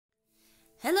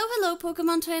Hello, hello,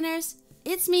 Pokemon trainers!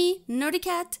 It's me,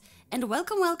 Nerdycat, and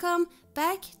welcome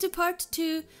back to part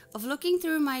 2 of looking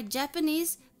through my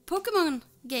Japanese Pokemon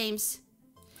games.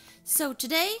 So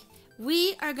today,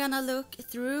 we are gonna look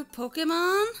through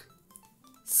Pokemon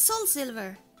Soul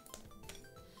Silver.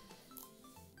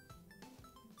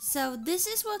 So this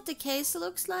is what the case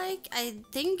looks like. I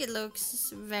think it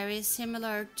looks very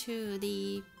similar to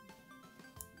the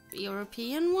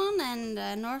European one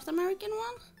and North American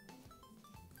one.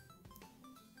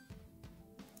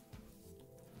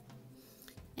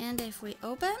 And if we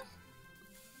open,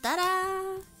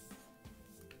 ta-da!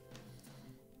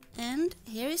 And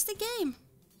here is the game.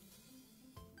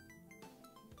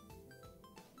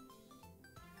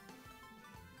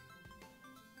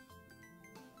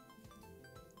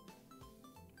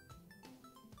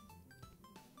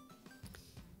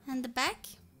 And the back.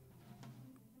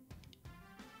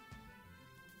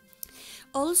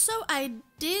 Also, I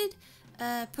did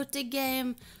put the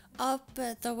game up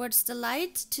towards the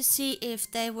light to see if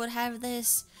they would have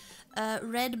this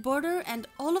red border, and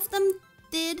all of them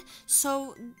did,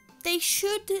 so they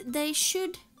should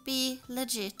be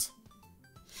legit.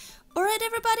 Alright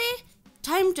everybody,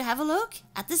 time to have a look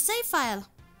at the save file.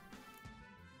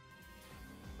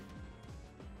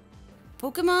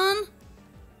 Pokemon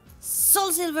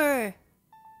Soul Silver.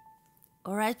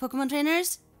 Alright Pokemon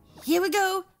trainers, here we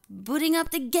go, booting up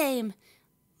the game.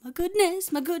 My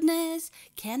goodness,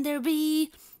 can there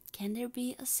be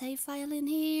a save file in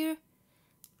here?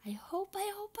 I hope.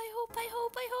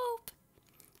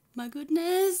 My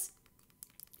goodness.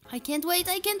 I can't wait.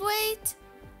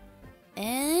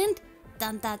 And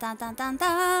dun.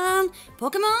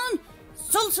 Pokemon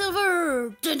Soul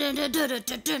Silver.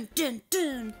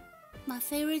 Dun. My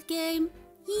favorite game.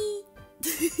 Yee.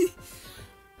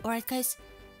 Alright guys,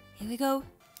 here we go.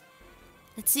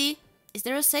 Let's see. Is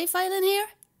there a save file in here?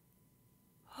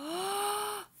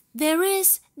 There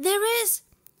is,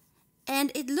 and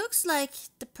it looks like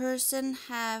the person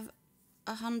have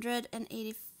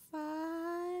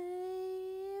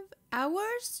 185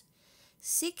 hours,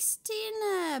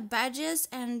 16 badges,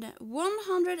 and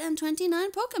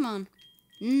 129 Pokemon.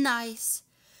 Nice.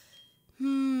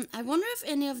 I wonder if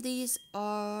any of these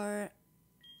are,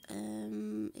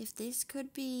 if this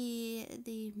could be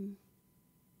the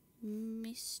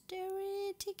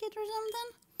mystery ticket or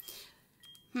something.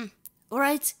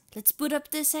 Alright, let's boot up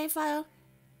the save file.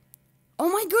 Oh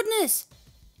my goodness!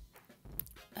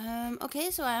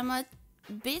 Okay, so I'm a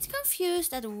bit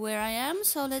confused at where I am,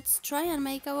 so let's try and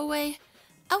make our way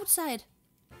outside.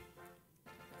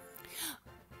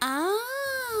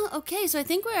 Ah, okay, so I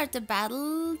think we're at the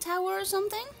battle tower or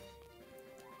something.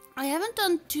 I haven't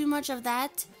done too much of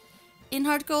that in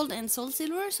Heart Gold and Soul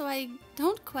Silver, so I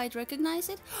don't quite recognize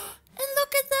it. And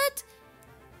look at that!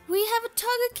 We have a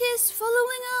Togekiss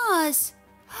following us!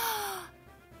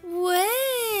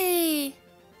 Way!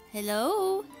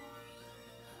 Hello?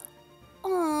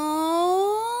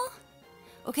 Aww!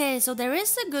 Okay, so there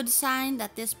is a good sign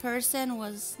that this person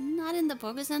was not in the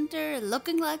Poké Center,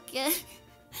 looking like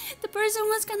the person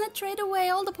was gonna trade away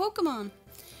all the Pokemon.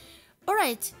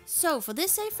 Alright, so for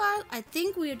this save file, I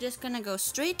think we're just gonna go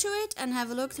straight to it and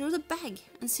have a look through the bag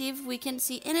and see if we can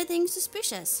see anything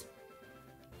suspicious.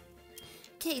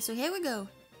 Okay, so here we go.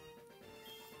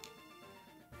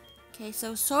 Okay,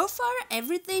 so far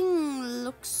everything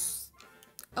looks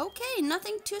okay,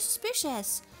 nothing too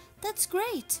suspicious. That's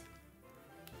great.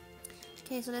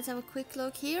 Okay, so let's have a quick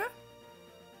look here.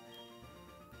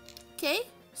 Okay,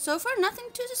 so far nothing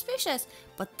too suspicious.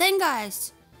 But then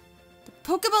guys, the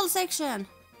Pokeball section.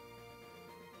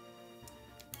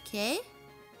 Okay.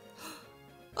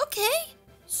 Okay,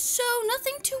 so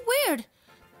nothing too weird.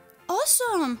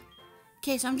 Awesome.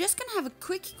 Okay, so I'm just gonna have a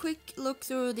quick look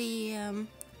through the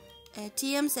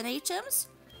TMs and HMs.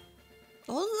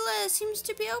 All seems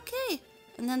to be okay.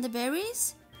 And then the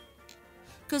berries.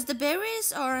 Because the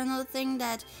berries are another thing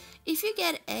that if you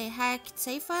get a hacked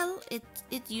save file, it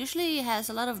usually has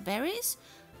a lot of berries.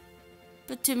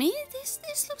 But to me, this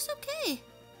looks okay.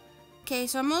 Okay,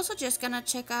 so I'm also just gonna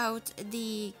check out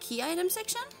the key item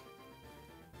section.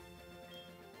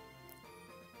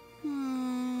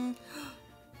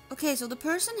 Okay, so the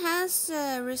person has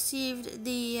received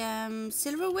the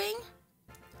Silver Wing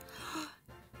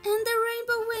and the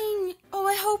Rainbow Wing. Oh,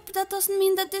 I hope that doesn't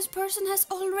mean that this person has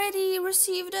already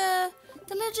received the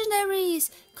legendaries,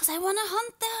 because I want to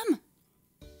hunt them.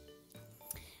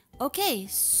 Okay,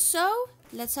 so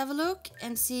let's have a look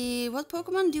and see what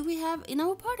Pokemon do we have in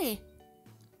our party.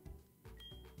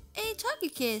 A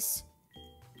Togekiss.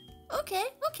 Okay.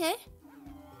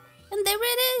 And there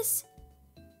it is.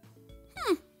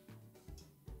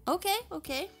 Okay.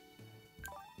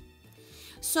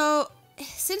 So,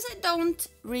 since I don't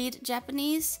read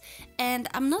Japanese and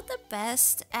I'm not the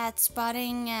best at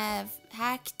spotting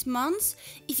hacked mons,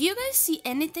 if you guys see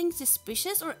anything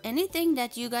suspicious or anything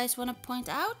that you guys want to point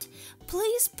out,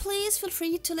 please feel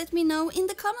free to let me know in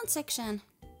the comment section.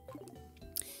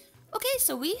 Okay,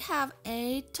 so we have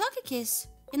a Togekiss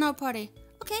in our party.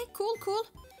 Okay, cool.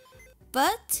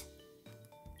 But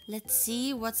let's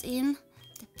see what's in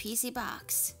the PC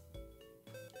box.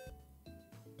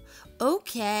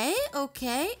 Okay,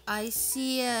 I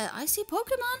see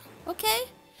Pokemon. Okay,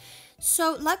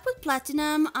 so like with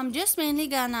Platinum, I'm just mainly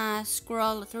gonna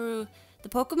scroll through the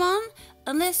Pokemon.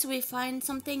 Unless we find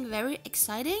something very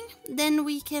exciting, then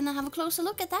we can have a closer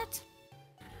look at that.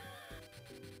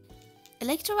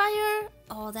 Electivire,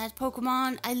 oh that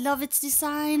Pokemon, I love its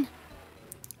design.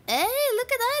 Hey,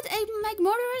 look at that, a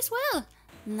Magmortar as well.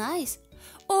 Nice.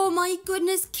 Oh my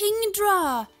goodness,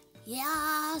 Kingdra.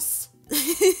 Yes.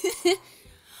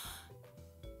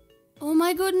 Oh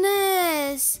my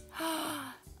goodness.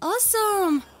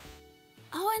 Awesome.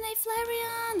 Oh, and a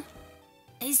Flareon.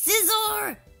 A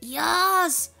Scizor.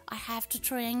 Yes. I have to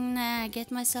try and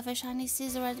get myself a shiny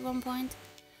Scizor at one point.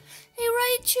 A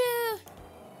Raichu.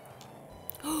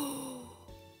 Oh,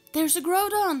 there's a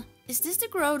Groudon. Is this the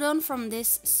Groudon from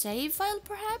this save file,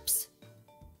 perhaps?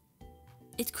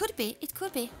 It could be.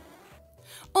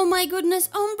 Oh my goodness,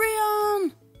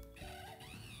 Umbreon!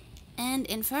 And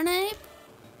Infernape?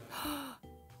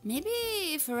 Maybe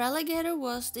Feraligatr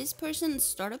was this person's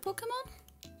starter Pokemon?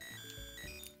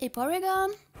 A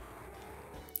Porygon?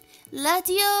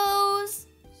 Latios!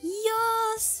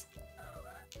 Yes!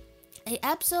 A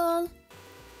Absol?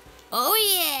 Oh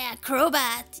yeah,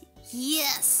 Crobat!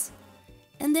 Yes!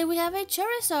 And then we have a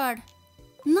Charizard.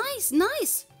 Nice!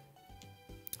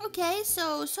 Okay,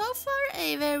 so far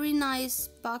a very nice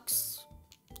box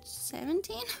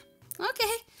 17.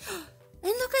 Okay,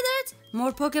 and look at that,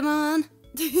 more Pokemon.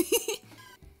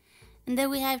 And then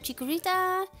we have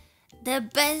Chikorita, the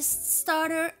best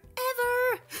starter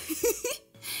ever.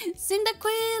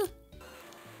 Cyndaquil,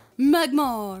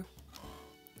 Magmar,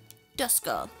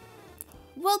 Duskull,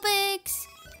 Vulpix,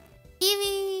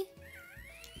 Eevee,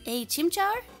 a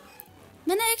Chimchar,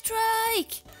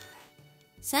 Manectric,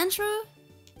 Sandshrew,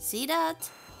 Seedot,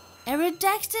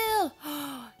 Aerodactyl.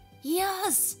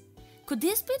 Yes! Could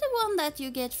this be the one that you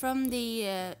get from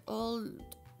the old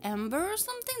Ember or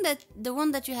something? The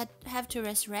one that you have to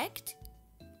resurrect?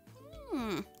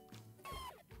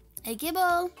 A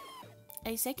Gible,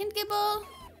 a second Gible,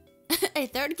 a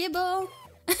third Gible,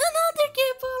 another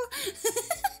Gible.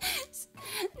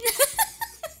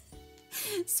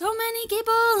 So many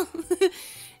Gible.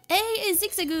 A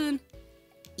Zigzagoon.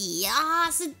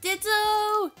 Yes,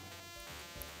 Ditto.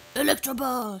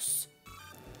 Electabuzz.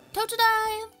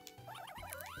 Totodile.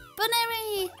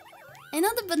 Baneri.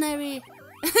 Another Baneri.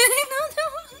 Another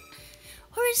one.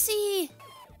 Horsey.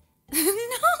 No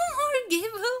more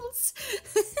Gibbles.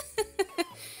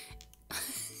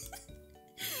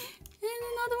 And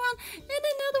another one. And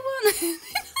another one.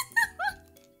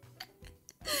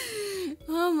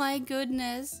 Oh my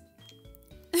goodness.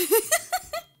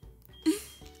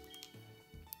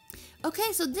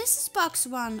 Okay, so this is box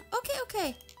 1.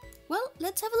 Okay. Well,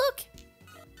 let's have a look.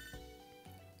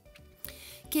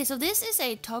 Okay, so this is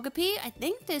a Togepi. I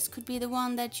think this could be the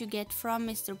one that you get from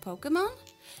Mr. Pokemon.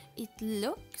 It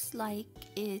looks like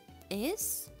it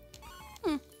is.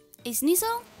 A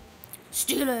Sneasel?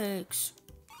 Steelix.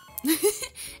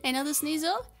 Another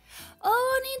Sneasel?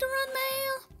 Oh, Nidoran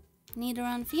male.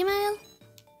 Nidoran female.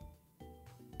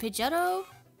 Pidgeotto.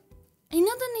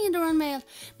 Another Nidoran male.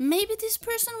 Maybe this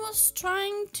person was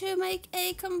trying to make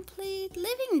a complete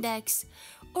living dex.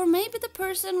 Or maybe the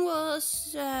person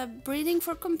was breeding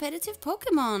for competitive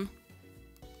Pokemon.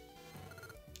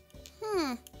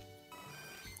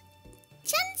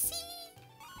 Chansey.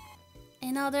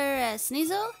 Another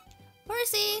Sneasel.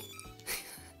 Horsey.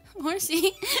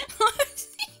 Horsey.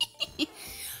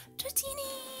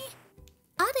 Dratini.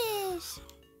 Oddish.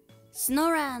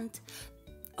 Snorunt.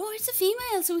 Oh, it's a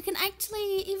female, so we can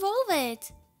actually evolve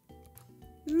it.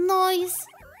 Nice.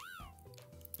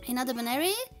 Another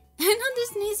Baneri. Another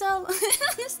Sneasel.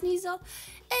 Another Sneasel.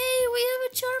 Hey, we have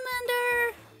a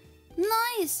Charmander.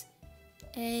 Nice.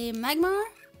 A Magmar.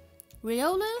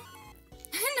 Riolu.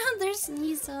 Another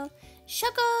Sneasel.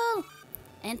 Shuckle.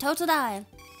 And Totodile.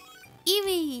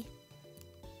 Eevee.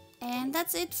 And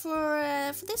that's it for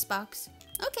this box.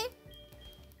 Okay.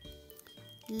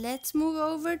 Let's move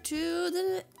over to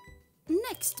the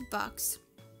next box.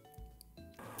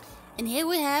 And here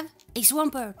we have a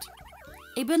Swampert,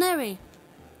 a Baneri,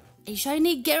 a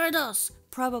shiny Gyarados,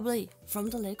 probably from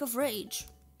the Lake of Rage.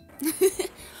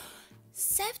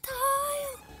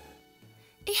 Sceptile!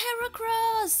 A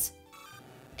Heracross!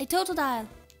 A Totodile!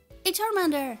 A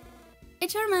Charmander! A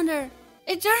Charmander!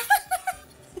 A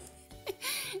Charmander!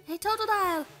 A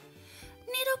Totodile!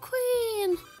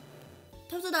 Nidoqueen!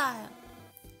 Totodile!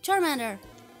 Charmander!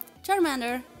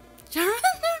 Charmander!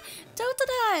 Charmander!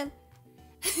 Totodile!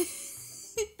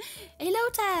 A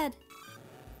Lotad!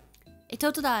 A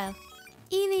Totodile!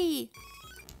 Eevee!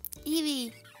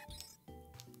 Eevee!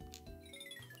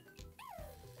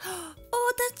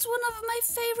 Oh, that's one of my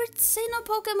favorite Sinnoh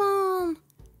Pokemon!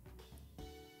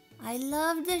 I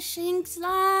love the Shinx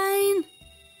line!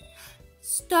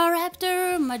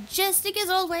 Staraptor, majestic as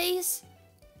always!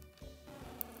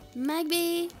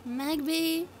 Magby,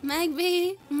 Magby,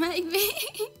 Magby, Magby!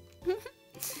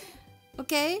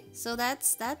 Okay, so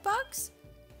that's that box.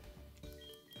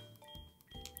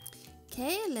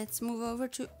 Okay, let's move over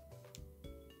to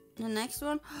the next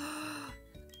one.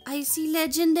 I see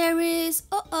legendaries.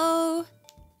 Uh-oh.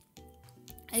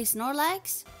 A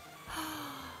Snorlax.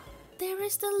 There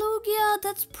is the Lugia.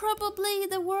 That's probably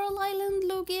the Whirl Island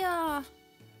Lugia.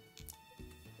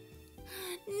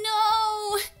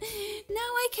 No!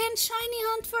 Now I can't shiny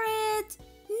hunt for it.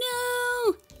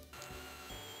 No!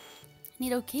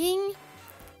 Nidoking.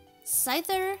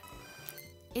 Scyther.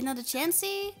 Another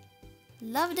Chansey.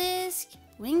 Love-Disc.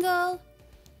 Wingull.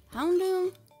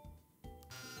 Houndoom.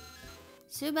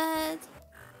 Zubat.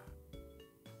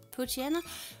 Poochyena.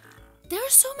 There are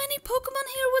so many Pokemon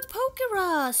here with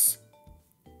Pokeross.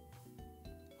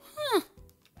 Huh.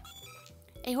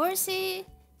 A Horsey,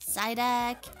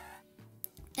 Psyduck,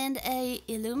 and a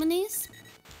Illuminous.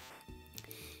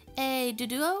 A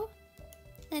Doduo.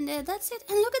 And that's it.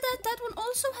 And look at that. That one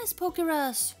also has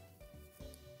Pokeross.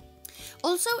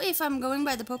 Also, if I'm going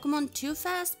by the Pokemon too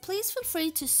fast, please feel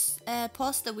free to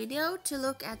pause the video to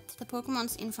look at the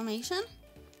Pokemon's information.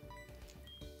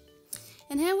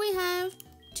 And here we have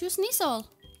 2 Sneasel.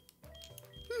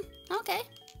 Okay.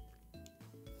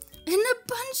 And a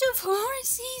bunch of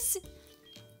Horsies.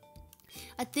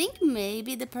 I think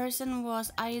maybe the person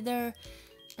was either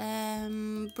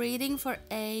breeding for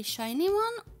a shiny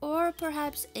one or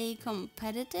perhaps a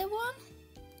competitive one.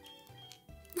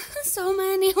 So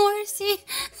many Horsey.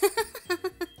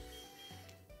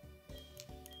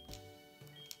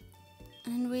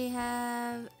 And we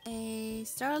have a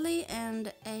Starly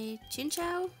and a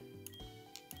Chinchou.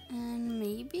 And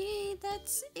maybe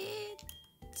that's it.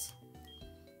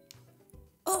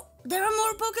 Oh, there are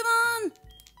more Pokemon!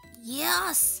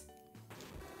 Yes!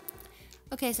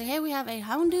 Okay, so here we have a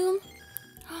Houndoom.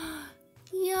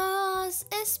 Yes,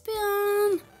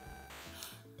 Espeon!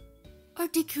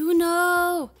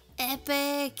 Articuno!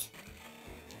 Epic!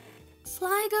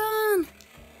 Flygon!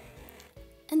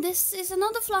 And this is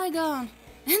another Flygon!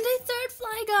 And a third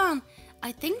Flygon!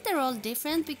 I think they're all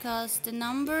different because the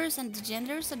numbers and the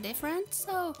genders are different,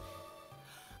 so...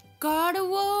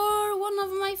 Gardevoir, one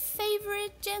of my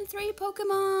favorite Gen 3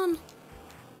 Pokemon!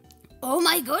 Oh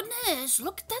my goodness,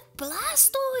 look at that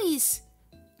Blastoise!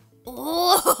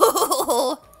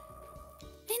 Oh!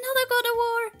 Another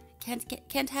Gardevoir!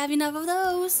 Can't have enough of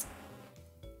those!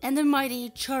 And the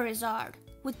mighty Charizard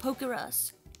with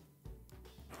Pokeross.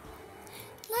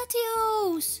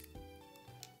 Latios!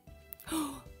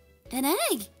 An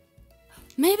egg!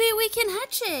 Maybe we can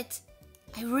hatch it!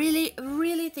 I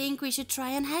really think we should try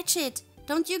and hatch it.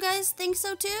 Don't you guys think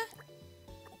so too?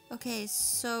 Okay,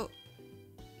 so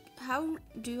how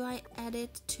do I add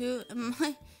it to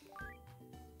my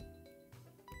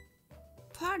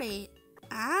party?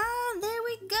 Ah, there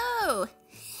we go!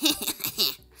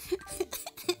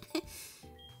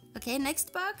 Okay,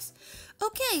 next box.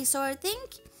 Okay, so I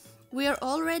think we are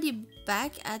already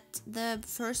back at the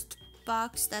first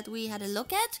box that we had a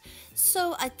look at.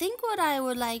 So I think what I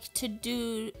would like to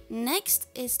do next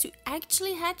is to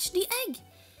actually hatch the egg.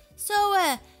 So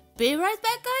be right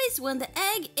back, guys, when the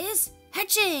egg is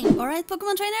hatching. Alright,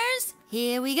 Pokemon trainers,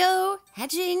 here we go,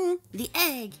 hatching the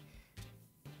egg.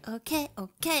 Okay,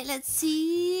 let's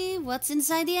see what's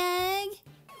inside the egg.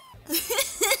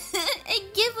 A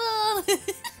Gible.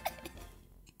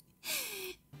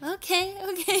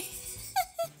 Okay.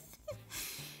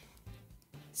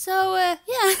 So,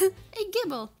 yeah, a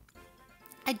Gible.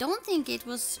 I don't think it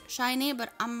was shiny,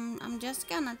 but I'm just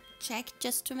gonna check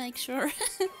just to make sure.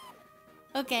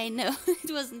 Okay, no,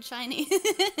 it wasn't shiny.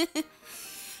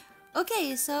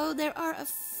 Okay, so there are a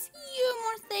few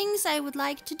more things I would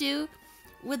like to do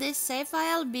with this save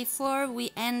file before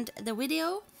we end the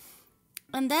video.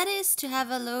 And that is to have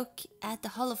a look at the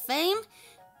Hall of Fame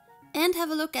and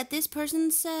have a look at this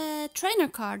person's trainer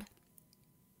card.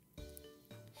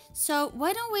 So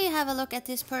why don't we have a look at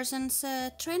this person's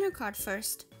trainer card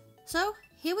first? So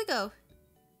here we go.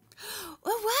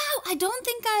 Oh wow! I don't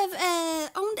think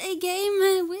I've owned a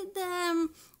game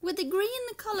with the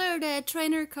green colored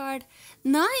trainer card.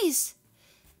 Nice.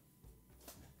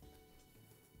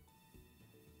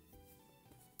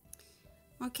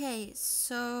 Okay,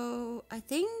 so I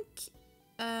think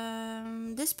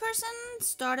this person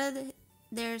started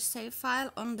their save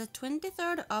file on the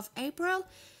 23rd of April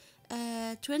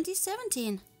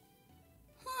 2017.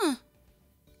 Huh.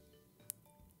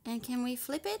 And can we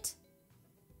flip it?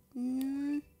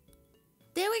 There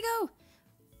we go.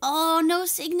 Oh, no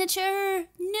signature.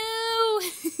 No.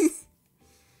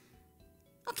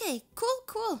 Okay,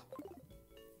 cool.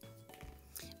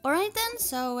 Alright then,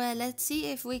 so let's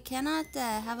see if we cannot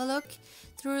have a look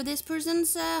through this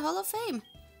person's Hall of Fame.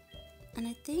 And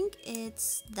I think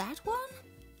it's that one.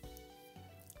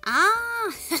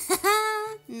 Ah,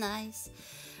 nice.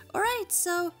 Alright,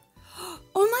 so...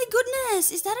 Oh my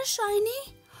goodness, is that a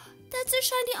shiny? That's a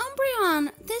shiny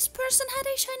Umbreon. This person had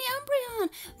a shiny Umbreon.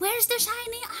 Where's the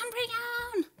shiny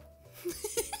Umbreon?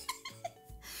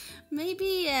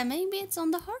 Maybe it's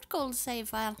on the Heart Gold save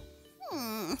file.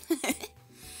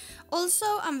 Also,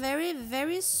 I'm very,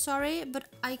 very sorry, but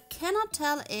I cannot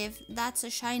tell if that's a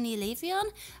shiny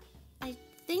Leafeon. I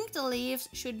think the leaves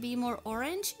should be more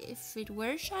orange if it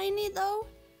were shiny, though.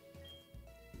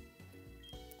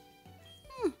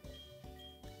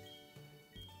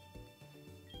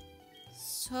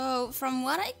 So, from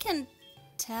what I can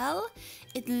tell,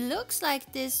 it looks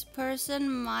like this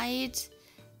person might...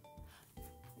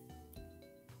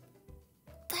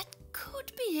 That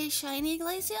could be a shiny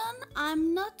Glaceon.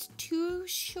 I'm not too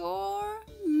sure.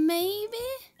 Maybe?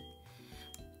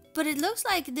 But it looks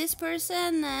like this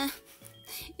person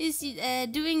is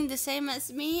doing the same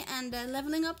as me and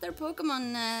leveling up their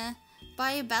Pokemon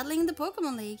by battling the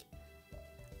Pokemon League.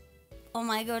 Oh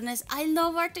my goodness, I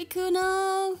love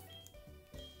Articuno!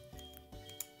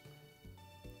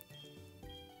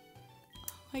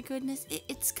 My goodness,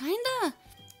 it's kinda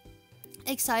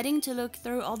exciting to look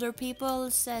through other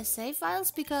people's save files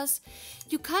because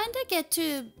you kinda get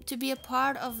to be a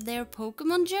part of their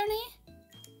Pokemon journey.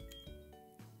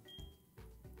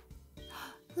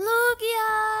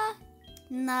 Lugia!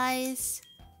 Nice.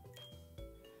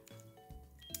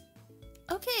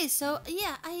 Okay, so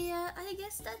yeah, I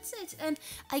guess that's it. And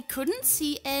I couldn't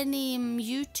see any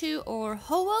Mewtwo or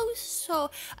Ho-Ohs,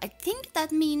 so I think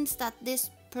that means that this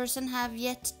person have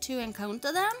yet to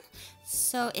encounter them.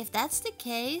 So if that's the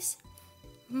case,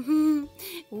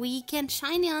 we can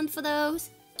shiny hunt for those.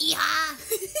 Yeah!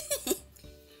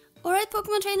 Alright,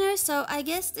 Pokemon trainers, so I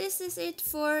guess this is it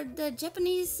for the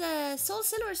Japanese Soul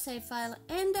Silver save file.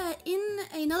 And in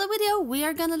another video, we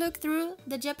are gonna look through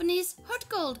the Japanese Heart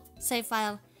Gold save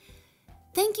file.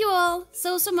 Thank you all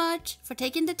so much for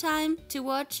taking the time to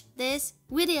watch this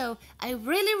video. I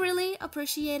really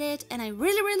appreciate it, and I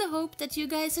really hope that you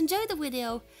guys enjoyed the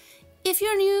video. If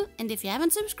you're new and if you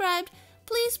haven't subscribed,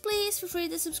 please feel free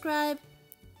to subscribe.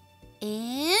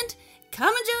 And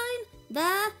come and join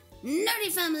the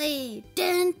Nerdy family!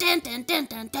 Dun, dun, dun, dun,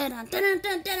 dun, dun, dun, dun,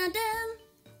 dun, dun, dun.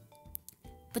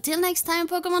 But till next time,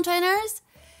 Pokemon trainers,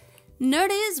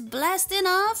 Nerdy is blasting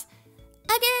off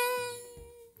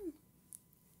again!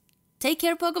 Take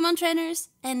care, Pokemon trainers,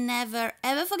 and never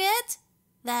ever forget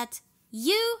that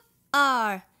you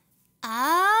are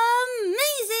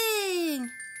amazing!